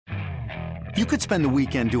You could spend the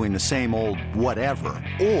weekend doing the same old whatever,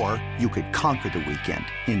 or you could conquer the weekend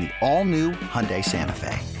in the all-new Hyundai Santa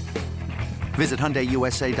Fe. Visit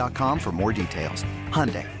HyundaiUSA.com for more details.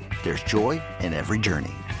 Hyundai, there's joy in every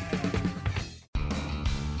journey.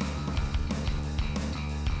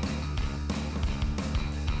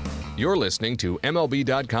 You're listening to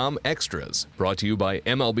MLB.com Extras, brought to you by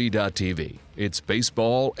MLB.tv. It's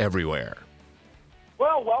baseball everywhere.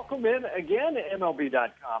 Well, welcome in again to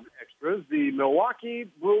MLB.com Extras, the Milwaukee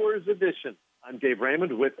Brewers edition. I'm Dave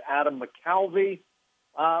Raymond with Adam McCalvey.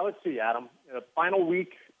 Let's see, Adam, final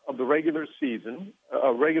week of the regular season,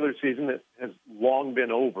 a regular season that has long been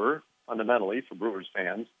over, fundamentally, for Brewers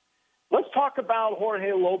fans. Let's talk about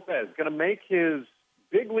Jorge Lopez, going to make his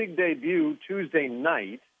big league debut Tuesday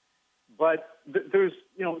night. But there's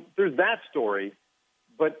that story,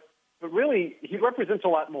 but really he represents a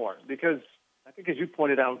lot more because I think, as you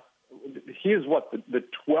pointed out, he is the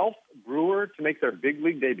 12th Brewer to make their big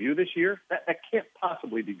league debut this year. That can't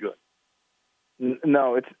possibly be good.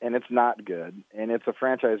 No, it's not good, and it's a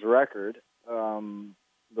franchise record.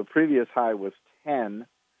 The previous high was 10.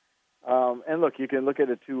 And look, you can look at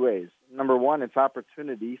it two ways. Number one, it's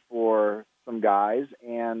opportunity for some guys,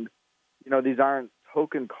 and these aren't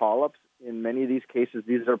token call-ups. In many of these cases,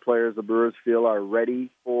 these are players the Brewers feel are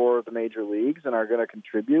ready for the major leagues and are going to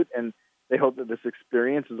contribute, and they hope that this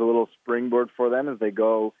experience is a little springboard for them as they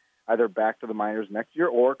go either back to the minors next year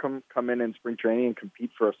or come in spring training and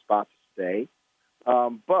compete for a spot to stay.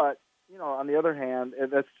 But on the other hand,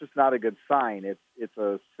 that's just not a good sign. It's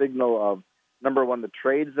a signal of, number one, the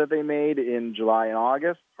trades that they made in July and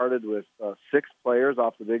August, parted with 6 players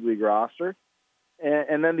off the big league roster.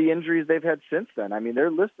 And then the injuries they've had since then. I mean,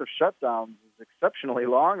 their list of shutdowns is exceptionally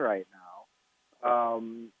long right now.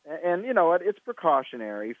 And you know what? It's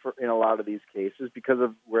precautionary in a lot of these cases because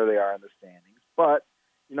of where they are in the standings. But,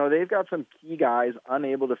 they've got some key guys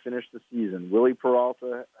unable to finish the season. Willie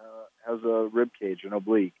Peralta has a rib cage, an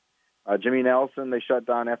oblique. Jimmy Nelson, they shut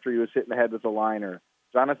down after he was hit in the head with a liner.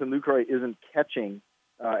 Jonathan Lucroy isn't catching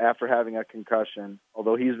after having a concussion,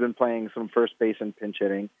 although he's been playing some first base and pinch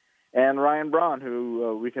hitting. And Ryan Braun,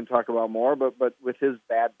 who we can talk about more, but with his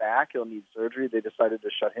bad back, he'll need surgery. They decided to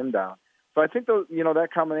shut him down. So I think that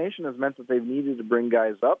combination has meant that they've needed to bring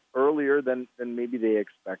guys up earlier than maybe they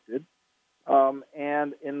expected.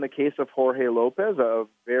 And in the case of Jorge Lopez, a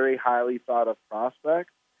very highly thought of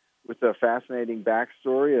prospect with a fascinating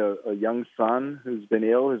backstory, a young son who's been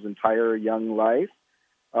ill his entire young life.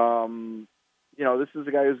 This is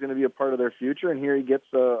a guy who's going to be a part of their future, and here he gets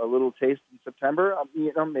a little taste in September,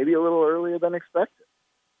 maybe a little earlier than expected.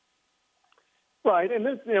 Right, and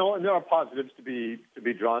there are positives to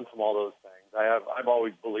be drawn from all those things. I've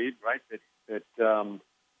always believed, right, that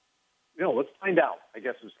let's find out. I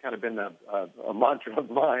guess it's kind of been a mantra of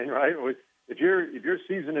mine, right? If your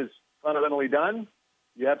season is fundamentally done,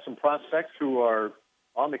 you have some prospects who are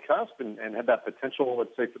on the cusp and have that potential,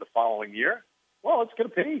 let's say, for the following year. Well, let's get a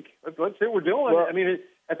peek. Let's see what we're doing. Well, I mean,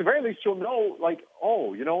 at the very least, you'll know,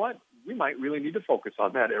 you know what? We might really need to focus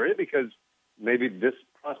on that area because maybe this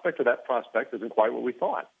prospect or that prospect isn't quite what we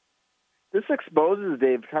thought. This exposes,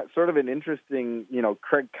 Dave, sort of an interesting,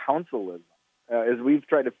 Craig Counsellism as we've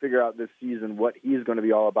tried to figure out this season what he's going to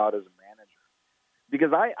be all about as a manager.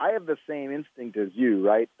 Because I have the same instinct as you,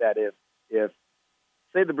 right, that if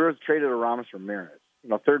say, the Brewers traded Aramis Ramirez,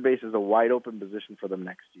 third base is a wide open position for them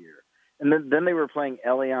next year. And then they were playing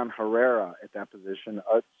Elian Herrera at that position,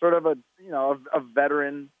 sort of a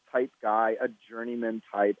veteran type guy, a journeyman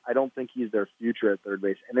type. I don't think he's their future at third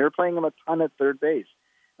base. And they were playing him a ton at third base.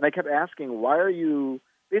 And I kept asking, why are you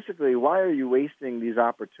wasting these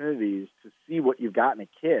opportunities to see what you've got in a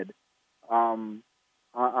kid on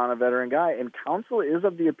a veteran guy? And Counsell is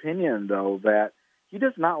of the opinion, though, that he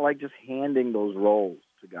does not like just handing those roles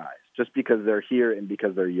to guys just because they're here and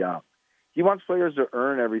because they're young. He wants players to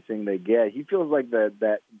earn everything they get. He feels like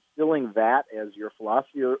that instilling that as your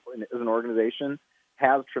philosophy as an organization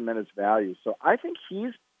has tremendous value. So I think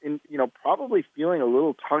he's probably feeling a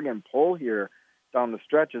little tug and pull here down the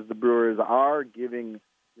stretch as the Brewers are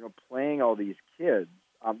playing all these kids.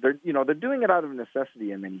 They're doing it out of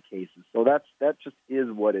necessity in many cases. So that just is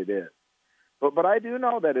what it is. But I do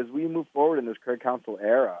know that as we move forward in this Craig Counsell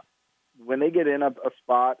era, when they get in a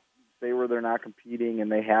spot, say where they're not competing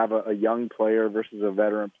and they have a young player versus a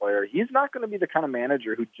veteran player, he's not going to be the kind of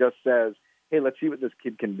manager who just says, hey, let's see what this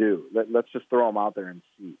kid can do. Let's just throw him out there and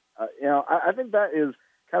see. I think that is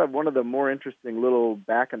kind of one of the more interesting little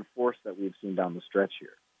back and forth that we've seen down the stretch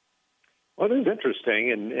here. Well, it is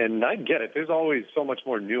interesting, and I get it. There's always so much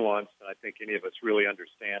more nuance than I think any of us really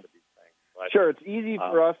understand of these things. But, sure, it's easy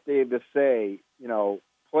for us, Dave, to say,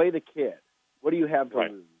 play the kid. What do you have to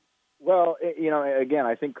right. lose? Well, again,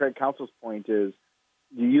 I think Craig Counsell's point is,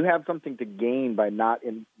 do you have something to gain by not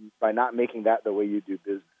making that the way you do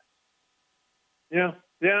business? Yeah.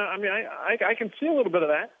 I mean, I can see a little bit of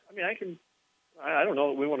that. I mean, I don't know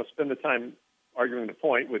that we want to spend the time arguing the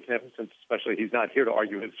point with him, since especially he's not here to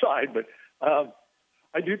argue his side. But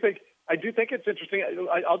I do think it's interesting.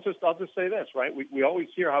 I'll just say this, right? We always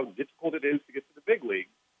hear how difficult it is to get to the big league,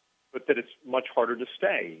 but that it's much harder to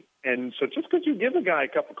stay. And so just because you give a guy a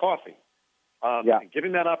cup of coffee, and give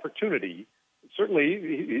him that opportunity, certainly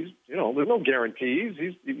he's there's no guarantees.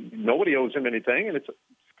 Nobody owes him anything, and it's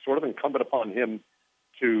sort of incumbent upon him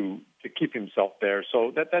to keep himself there.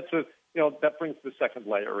 So that's that brings the second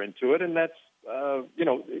layer into it, and that's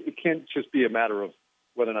it can't just be a matter of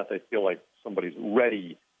whether or not they feel like somebody's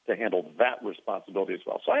ready to handle that responsibility as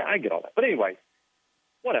well. So I get all that. But anyway,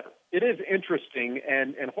 whatever. It is interesting,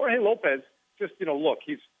 and Jorge Lopez, just, look,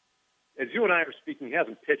 he's, as you and I are speaking, he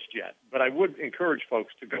hasn't pitched yet, but I would encourage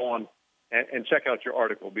folks to go on and check out your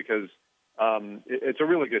article, because it's a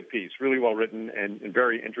really good piece, really well written, and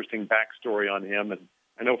very interesting backstory on him. And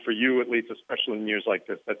I know for you, at least, especially in years like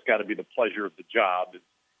this, that's got to be the pleasure of the job,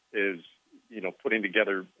 is putting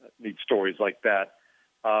together neat stories like that.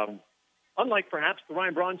 Unlike perhaps the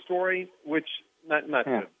Ryan Braun story, which not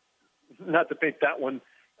to paint that one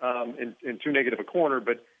in too negative a corner,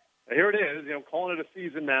 but here it is, calling it a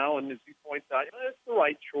season now, and as he points out, it's the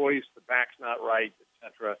right choice, the back's not right,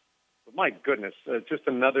 etc. But my goodness, just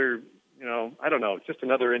another, just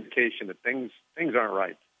another indication that things aren't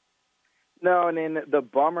right. No, and then the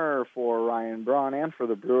bummer for Ryan Braun and for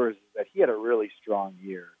the Brewers is that he had a really strong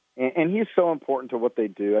year, and he's so important to what they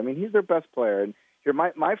do. I mean, he's their best player, and here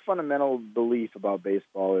my fundamental belief about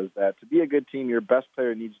baseball is that to be a good team, your best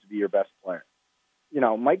player needs to be your best player.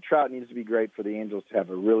 Mike Trout needs to be great for the Angels to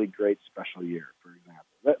have a really great special year, for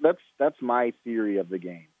example. That's my theory of the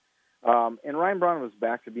game. And Ryan Braun was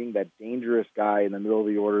back to being that dangerous guy in the middle of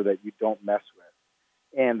the order that you don't mess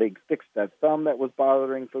with. And they fixed that thumb that was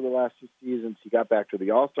bothering for the last 2 seasons. He got back to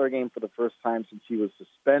the All-Star game for the first time since he was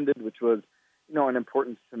suspended, which was, an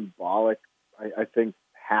important symbolic, I think,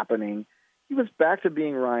 happening. He was back to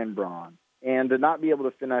being Ryan Braun, and to not be able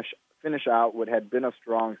to finish out what had been a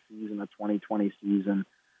strong season, a 2020 season,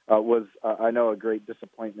 was, I know, a great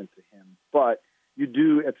disappointment to him. But you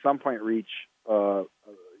do at some point reach,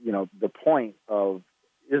 the point of,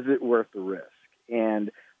 is it worth the risk?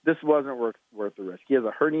 And this wasn't worth the risk. He has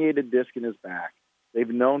a herniated disc in his back. They've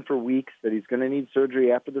known for weeks that he's going to need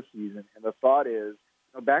surgery after the season. And the thought is,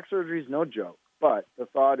 back surgery is no joke, but the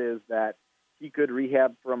thought is that he could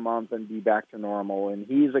rehab for a month and be back to normal. And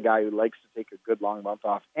he's a guy who likes to take a good long month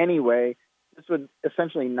off anyway. This would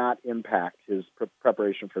essentially not impact his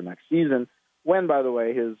preparation for next season, when, by the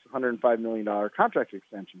way, his $105 million contract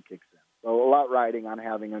extension kicks in. So a lot riding on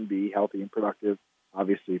having him be healthy and productive,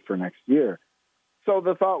 obviously, for next year. So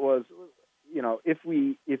the thought was, if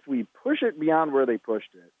we push it beyond where they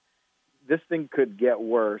pushed it, this thing could get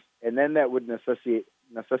worse, and then that would necessitate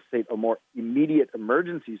a more immediate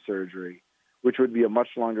emergency surgery, which would be a much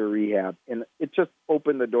longer rehab. And it just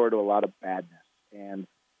opened the door to a lot of badness. And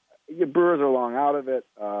the Brewers are long out of it.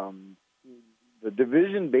 The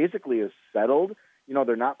division basically is settled.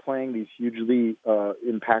 They're not playing these hugely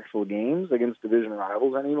impactful games against division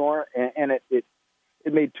rivals anymore. And it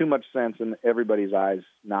made too much sense in everybody's eyes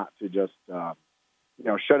not to just,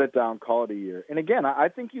 shut it down, call it a year. And again, I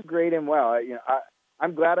think you grade him well.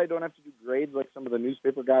 I'm glad I don't have to do grades like some of the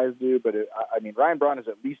newspaper guys do, but Ryan Braun is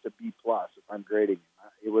at least a B+ if I'm grading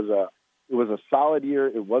him. It was a solid year.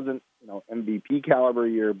 It wasn't, MVP caliber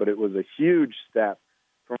year, but it was a huge step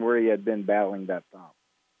from where he had been battling that thumb.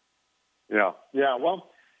 Yeah. Well,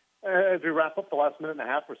 as we wrap up the last minute and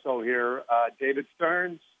a half or so here, David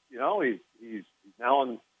Stearns, he's now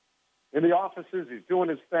in the offices. He's doing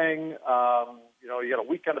his thing. You got a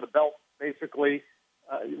week under the belt, basically.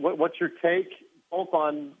 What's your take, both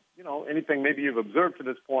on anything maybe you've observed to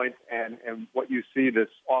this point, and what you see this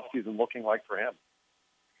offseason looking like for him?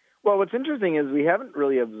 Well, what's interesting is we haven't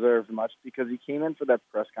really observed much, because he came in for that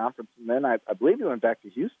press conference, and then I believe he went back to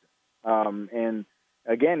Houston. And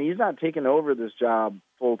again, he's not taking over this job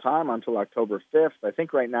full time until October 5th. I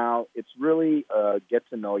think right now it's really a get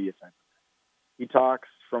to know you type of thing. He talks,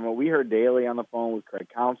 from what we heard daily on the phone with Craig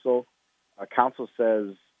Counsell. Counsell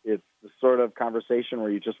says it's the sort of conversation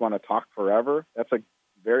where you just want to talk forever. That's a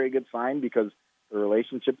very good sign, because the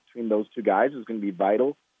relationship between those two guys is going to be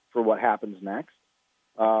vital for what happens next.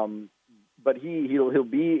 But he'll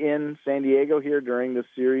be in San Diego here during this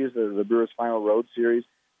series, the Brewers' final road series,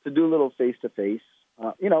 to do a little face-to-face.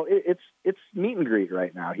 It's meet and greet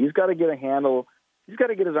right now. He's got to get a handle. he's got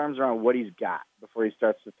to get his arms around what he's got before he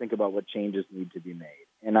starts to think about what changes need to be made.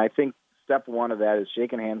 And I think step one of that is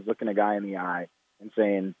shaking hands, looking a guy in the eye, and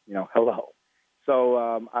saying, hello.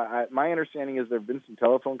 So my understanding is there have been some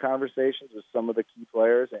telephone conversations with some of the key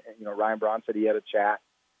players. And, Ryan Braun said he had a chat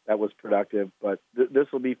that was productive, but this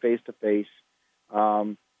will be face-to-face.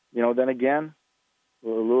 Then again, a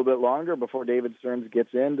little bit longer before David Stearns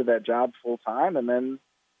gets into that job full-time, and then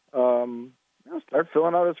start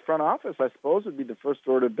filling out his front office, I suppose, would be the first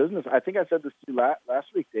order of business. I think I said this to you last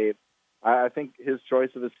week, Dave. I think his choice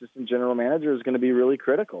of assistant general manager is going to be really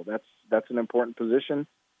critical. That's an important position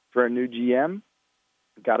for a new GM.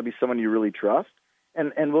 Got to be someone you really trust.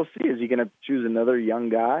 And we'll see. Is he going to choose another young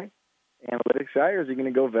guy, analytics guy, or is he going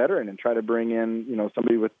to go veteran and try to bring in,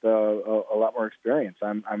 somebody with a lot more experience?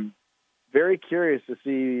 I'm very curious to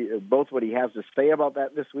see both what he has to say about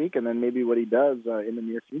that this week and then maybe what he does in the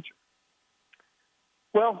near future.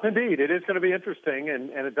 Well, indeed, it is going to be interesting, and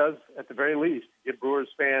it does, at the very least, give Brewers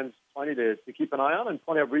fans plenty to keep an eye on and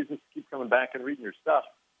plenty of reasons to keep coming back and reading your stuff.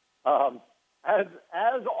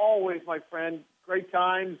 As always, my friend, great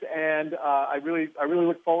times, and I really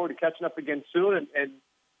look forward to catching up again soon, and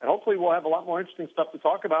hopefully we'll have a lot more interesting stuff to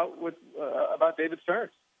talk about about David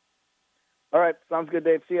Stearns. All right, sounds good,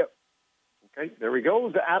 Dave. See you. Okay, there we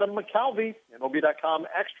go. Adam McCalvy, MLB.com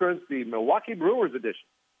Extras, the Milwaukee Brewers edition.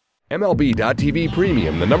 MLB.tv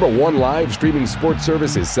Premium, the #1 live streaming sports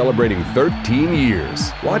service, is celebrating 13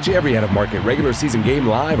 years. Watch every out-of-market regular season game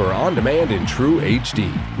live or on demand in true HD.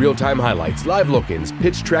 Real-time highlights, live look-ins,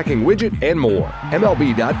 pitch tracking widget, and more.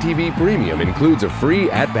 MLB.tv Premium includes a free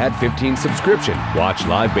At-Bat 15 subscription. Watch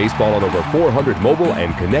live baseball on over 400 mobile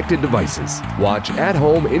and connected devices. Watch at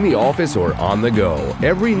home, in the office, or on the go,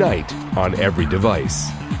 every night, on every device.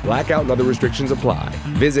 Blackout and other restrictions apply.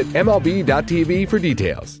 Visit MLB.tv for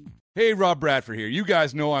details. Hey, Rob Bradford here. You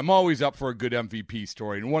guys know I'm always up for a good MVP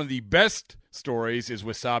story, and one of the best stories is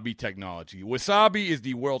Wasabi Technology. Wasabi is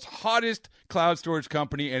the world's hottest cloud storage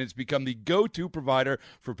company, and it's become the go-to provider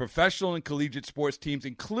for professional and collegiate sports teams,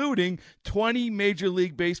 including 20 Major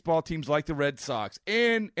League Baseball teams like the Red Sox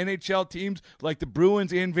and NHL teams like the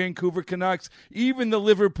Bruins and Vancouver Canucks. Even the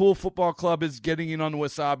Liverpool Football Club is getting in on the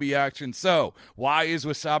Wasabi action. So, why is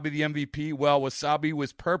Wasabi the MVP? Well, Wasabi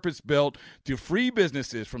was purpose-built to free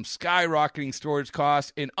businesses from skyrocketing storage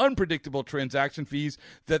costs and unpredictable transaction fees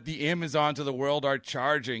that the Amazons of the world are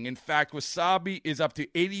charging. In fact, Wasabi is up to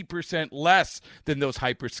 80% less than those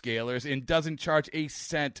hyperscalers and doesn't charge a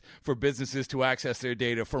cent for businesses to access their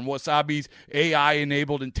data. From Wasabi's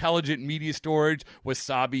AI-enabled intelligent media storage,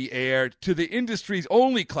 Wasabi Air, to the industry's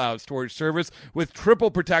only cloud storage service with triple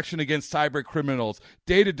protection against cyber criminals,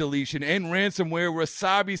 data deletion, and ransomware,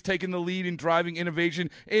 Wasabi's taken the lead in driving innovation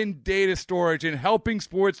in data storage and helping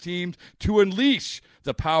sports teams to unleash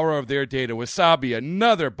the power of their data. Wasabi,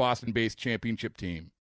 another Boston-based championship team.